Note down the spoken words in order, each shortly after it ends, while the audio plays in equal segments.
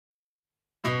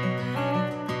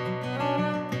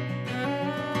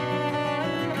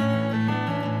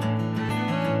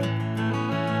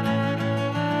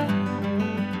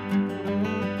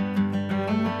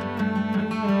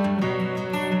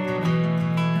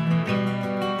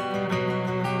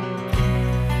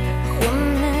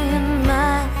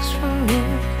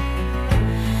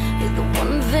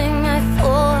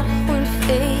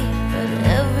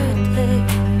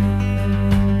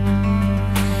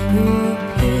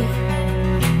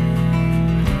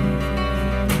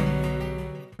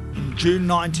June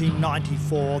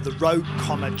 1994, the rogue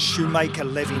comet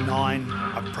Shoemaker-Levy 9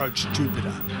 approached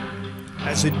Jupiter.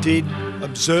 As it did,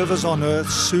 observers on Earth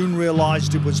soon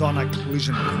realised it was on a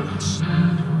collision course.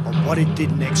 But what it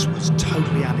did next was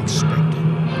totally unexpected.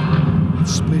 It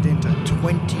split into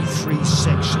 23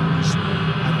 sections,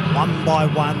 and one by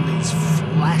one these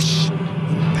flash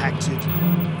impacted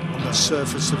on the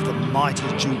surface of the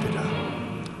mighty Jupiter.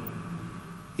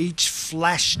 Each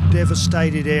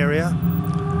flash-devastated area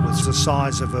was the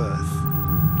size of Earth.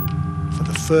 For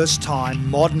the first time,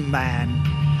 modern man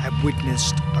had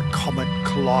witnessed a comet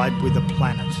collide with a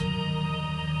planet.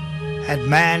 Had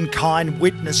mankind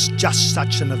witnessed just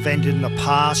such an event in the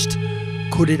past?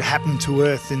 Could it happen to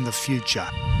Earth in the future?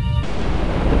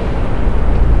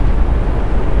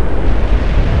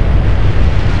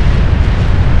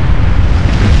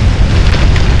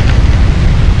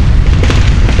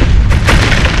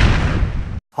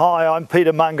 Hi, I'm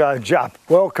Peter Mungo Jupp.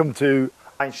 Welcome to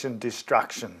Ancient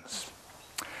Destructions.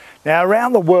 Now,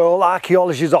 around the world,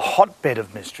 archaeology is a hotbed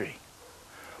of mystery.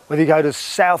 Whether you go to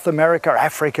South America,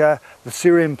 Africa, the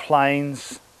Syrian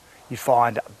plains, you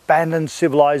find abandoned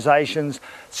civilizations,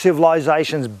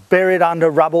 civilizations buried under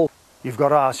rubble. You've got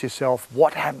to ask yourself,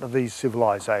 what happened to these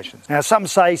civilizations? Now, some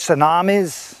say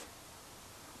tsunamis,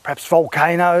 perhaps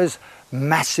volcanoes,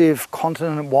 massive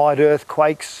continent-wide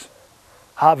earthquakes.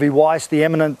 Harvey Weiss, the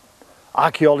eminent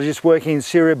archaeologist working in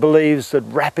Syria, believes that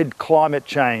rapid climate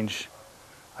change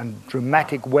and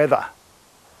dramatic weather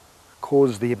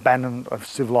caused the abandonment of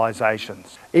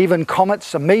civilizations. Even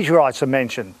comets and meteorites are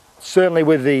mentioned. Certainly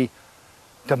with the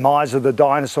demise of the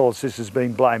dinosaurs, this has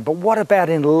been blamed. But what about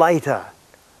in later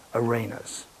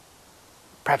arenas?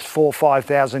 Perhaps 4,000 or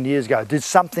 5,000 years ago. Did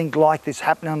something like this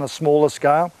happen on a smaller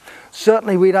scale?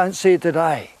 Certainly we don't see it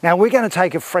today. Now we're going to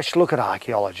take a fresh look at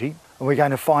archaeology, and we're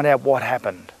going to find out what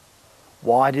happened.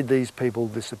 Why did these people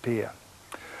disappear?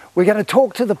 We're going to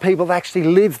talk to the people that actually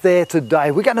live there today.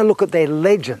 We're going to look at their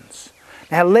legends.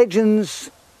 Now,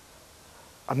 legends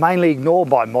are mainly ignored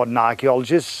by modern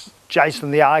archaeologists.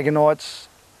 Jason the Argonauts,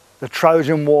 the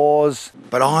Trojan Wars.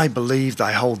 But I believe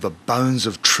they hold the bones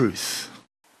of truth.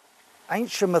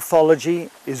 Ancient mythology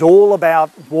is all about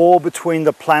war between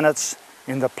the planets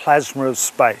in the plasma of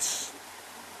space.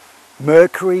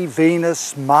 Mercury,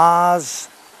 Venus, Mars,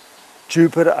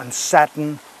 Jupiter and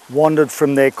Saturn wandered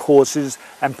from their courses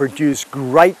and produced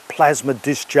great plasma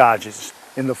discharges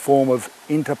in the form of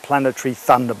interplanetary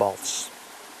thunderbolts.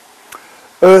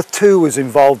 Earth too was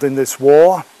involved in this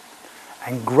war,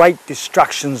 and great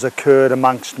destructions occurred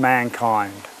amongst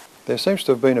mankind. There seems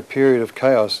to have been a period of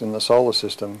chaos in the solar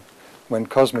system when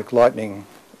cosmic lightning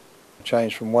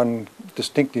changed from one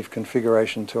distinctive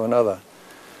configuration to another.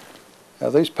 Now,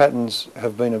 these patterns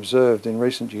have been observed in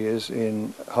recent years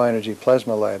in high-energy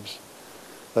plasma labs.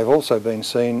 They've also been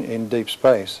seen in deep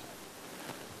space.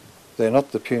 They're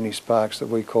not the puny sparks that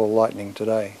we call lightning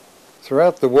today.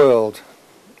 Throughout the world,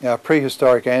 our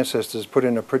prehistoric ancestors put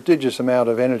in a prodigious amount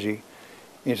of energy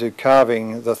into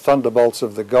carving the thunderbolts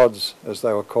of the gods, as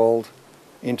they were called,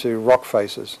 into rock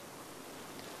faces.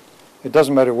 It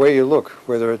doesn't matter where you look,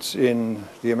 whether it's in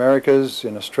the Americas,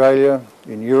 in Australia,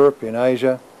 in Europe, in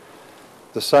Asia,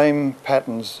 the same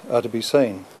patterns are to be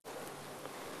seen.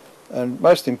 And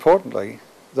most importantly,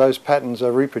 those patterns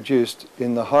are reproduced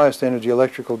in the highest energy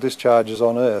electrical discharges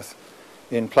on Earth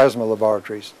in plasma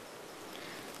laboratories.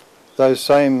 Those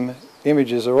same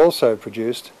images are also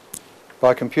produced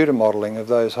by computer modelling of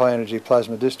those high energy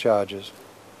plasma discharges.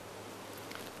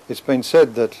 It's been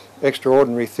said that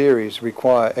extraordinary theories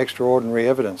require extraordinary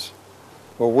evidence.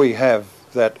 Well, we have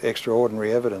that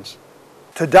extraordinary evidence.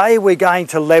 Today we're going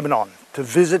to Lebanon to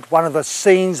visit one of the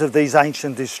scenes of these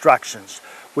ancient destructions.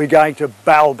 We're going to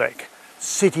Baalbek,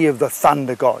 city of the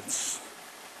thunder gods.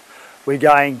 We're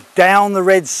going down the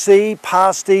Red Sea,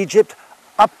 past Egypt,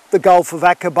 up the Gulf of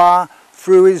Aqaba,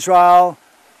 through Israel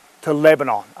to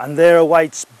Lebanon. And there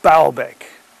awaits Baalbek,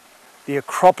 the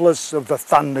Acropolis of the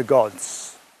thunder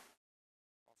gods.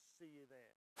 I'll see you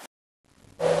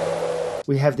there.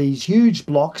 We have these huge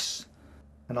blocks,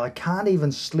 and I can't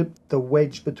even slip the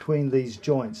wedge between these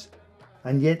joints.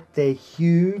 And yet they're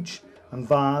huge and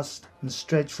vast and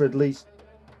stretch for at least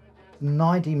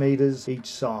 90 metres each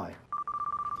side.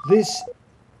 This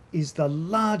is the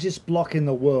largest block in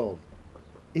the world.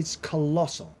 It's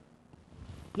colossal.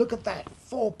 Look at that,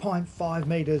 4.5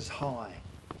 metres high,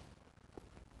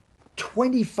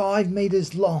 25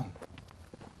 metres long,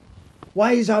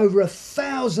 weighs over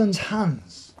 1,000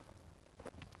 tonnes.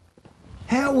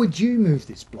 How would you move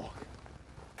this block?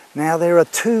 Now, there are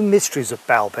two mysteries of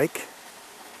Baalbek.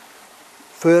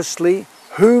 Firstly,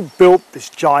 Who built this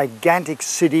gigantic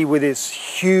city with its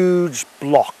huge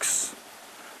blocks?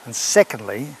 And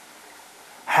secondly,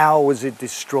 how was it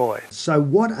destroyed? So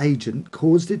what agent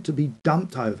caused it to be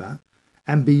dumped over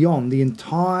and beyond the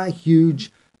entire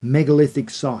huge megalithic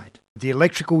site? The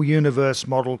electrical universe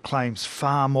model claims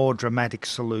far more dramatic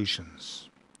solutions.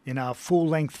 In our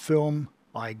full-length film,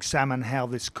 I examine how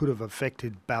this could have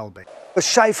affected Baalbek.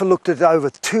 Schaefer looked at over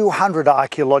 200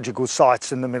 archaeological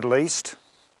sites in the Middle East.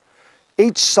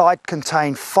 Each site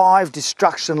contained 5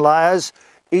 destruction layers,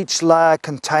 each layer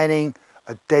containing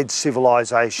a dead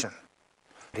civilization.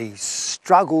 He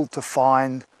struggled to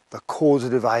find the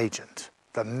causative agent,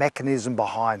 the mechanism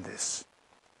behind this.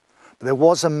 But there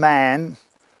was a man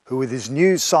who, with his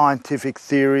new scientific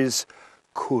theories,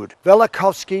 could.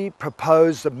 Velikovsky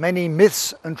proposed that many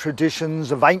myths and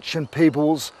traditions of ancient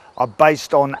peoples are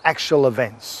based on actual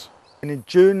events. And in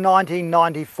June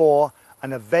 1994,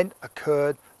 an event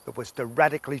occurred that was to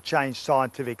radically change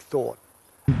scientific thought.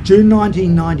 In June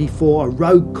 1994, a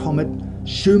rogue comet,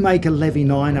 Shoemaker-Levy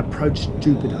 9, approached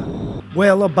Jupiter.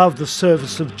 Well above the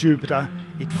surface of Jupiter,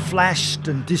 it flashed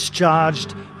and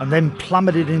discharged and then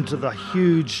plummeted into the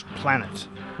huge planet.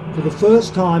 For the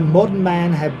first time, modern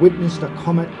man had witnessed a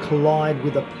comet collide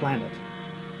with a planet.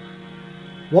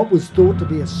 What was thought to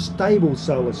be a stable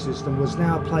solar system was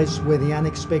now a place where the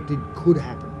unexpected could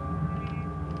happen.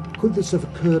 Could this have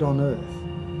occurred on Earth?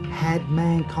 Had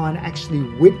mankind actually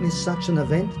witnessed such an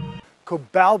event?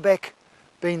 Could Baalbek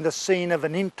been the scene of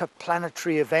an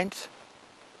interplanetary event?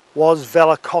 Was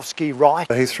Velikovsky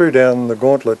right? He threw down the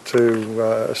gauntlet to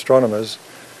astronomers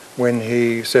when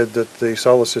he said that the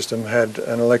solar system had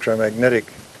an electromagnetic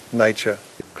nature.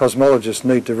 Cosmologists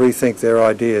need to rethink their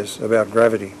ideas about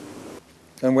gravity.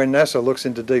 And when NASA looks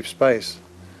into deep space,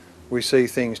 we see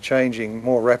things changing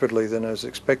more rapidly than is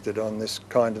expected on this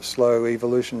kind of slow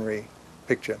evolutionary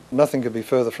picture. Nothing could be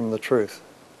further from the truth.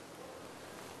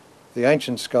 The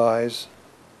ancient skies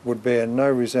would bear no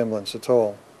resemblance at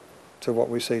all to what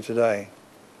we see today.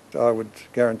 I would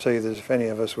guarantee that if any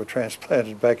of us were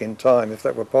transplanted back in time, if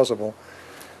that were possible,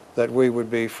 that we would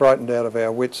be frightened out of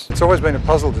our wits. It's always been a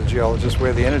puzzle to geologists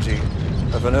where the energy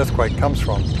of an earthquake comes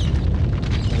from.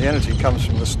 And the energy comes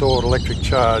from the stored electric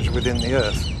charge within the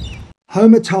earth.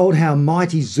 Homer told how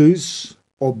mighty Zeus,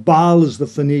 or Baal as the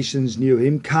Phoenicians knew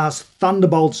him, cast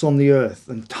thunderbolts on the earth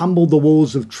and tumbled the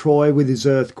walls of Troy with his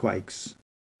earthquakes.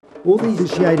 All these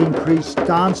initiating priests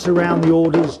danced around the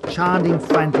altars, chanting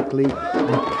frantically and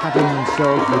cutting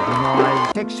themselves with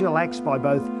knives. Sexual acts by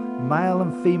both male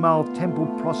and female temple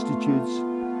prostitutes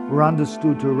were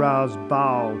understood to arouse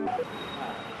Baal.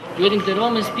 During the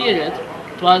Roman period,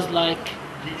 it was like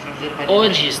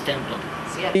orgies temple.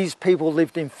 These people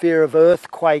lived in fear of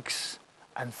earthquakes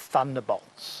and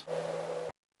thunderbolts.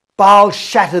 Baal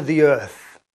shattered the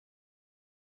earth.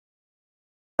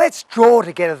 Let's draw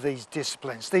together these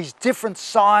disciplines, these different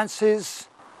sciences,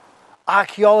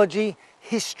 archaeology,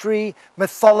 history,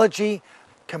 mythology,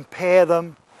 compare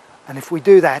them, and if we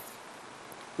do that,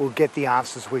 we'll get the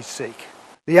answers we seek.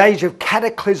 The age of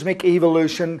cataclysmic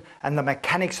evolution and the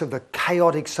mechanics of the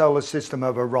chaotic solar system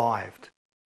have arrived.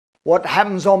 What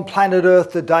happens on planet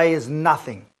Earth today is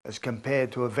nothing as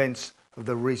compared to events of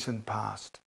the recent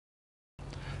past.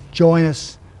 Join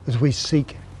us as we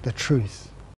seek the truth.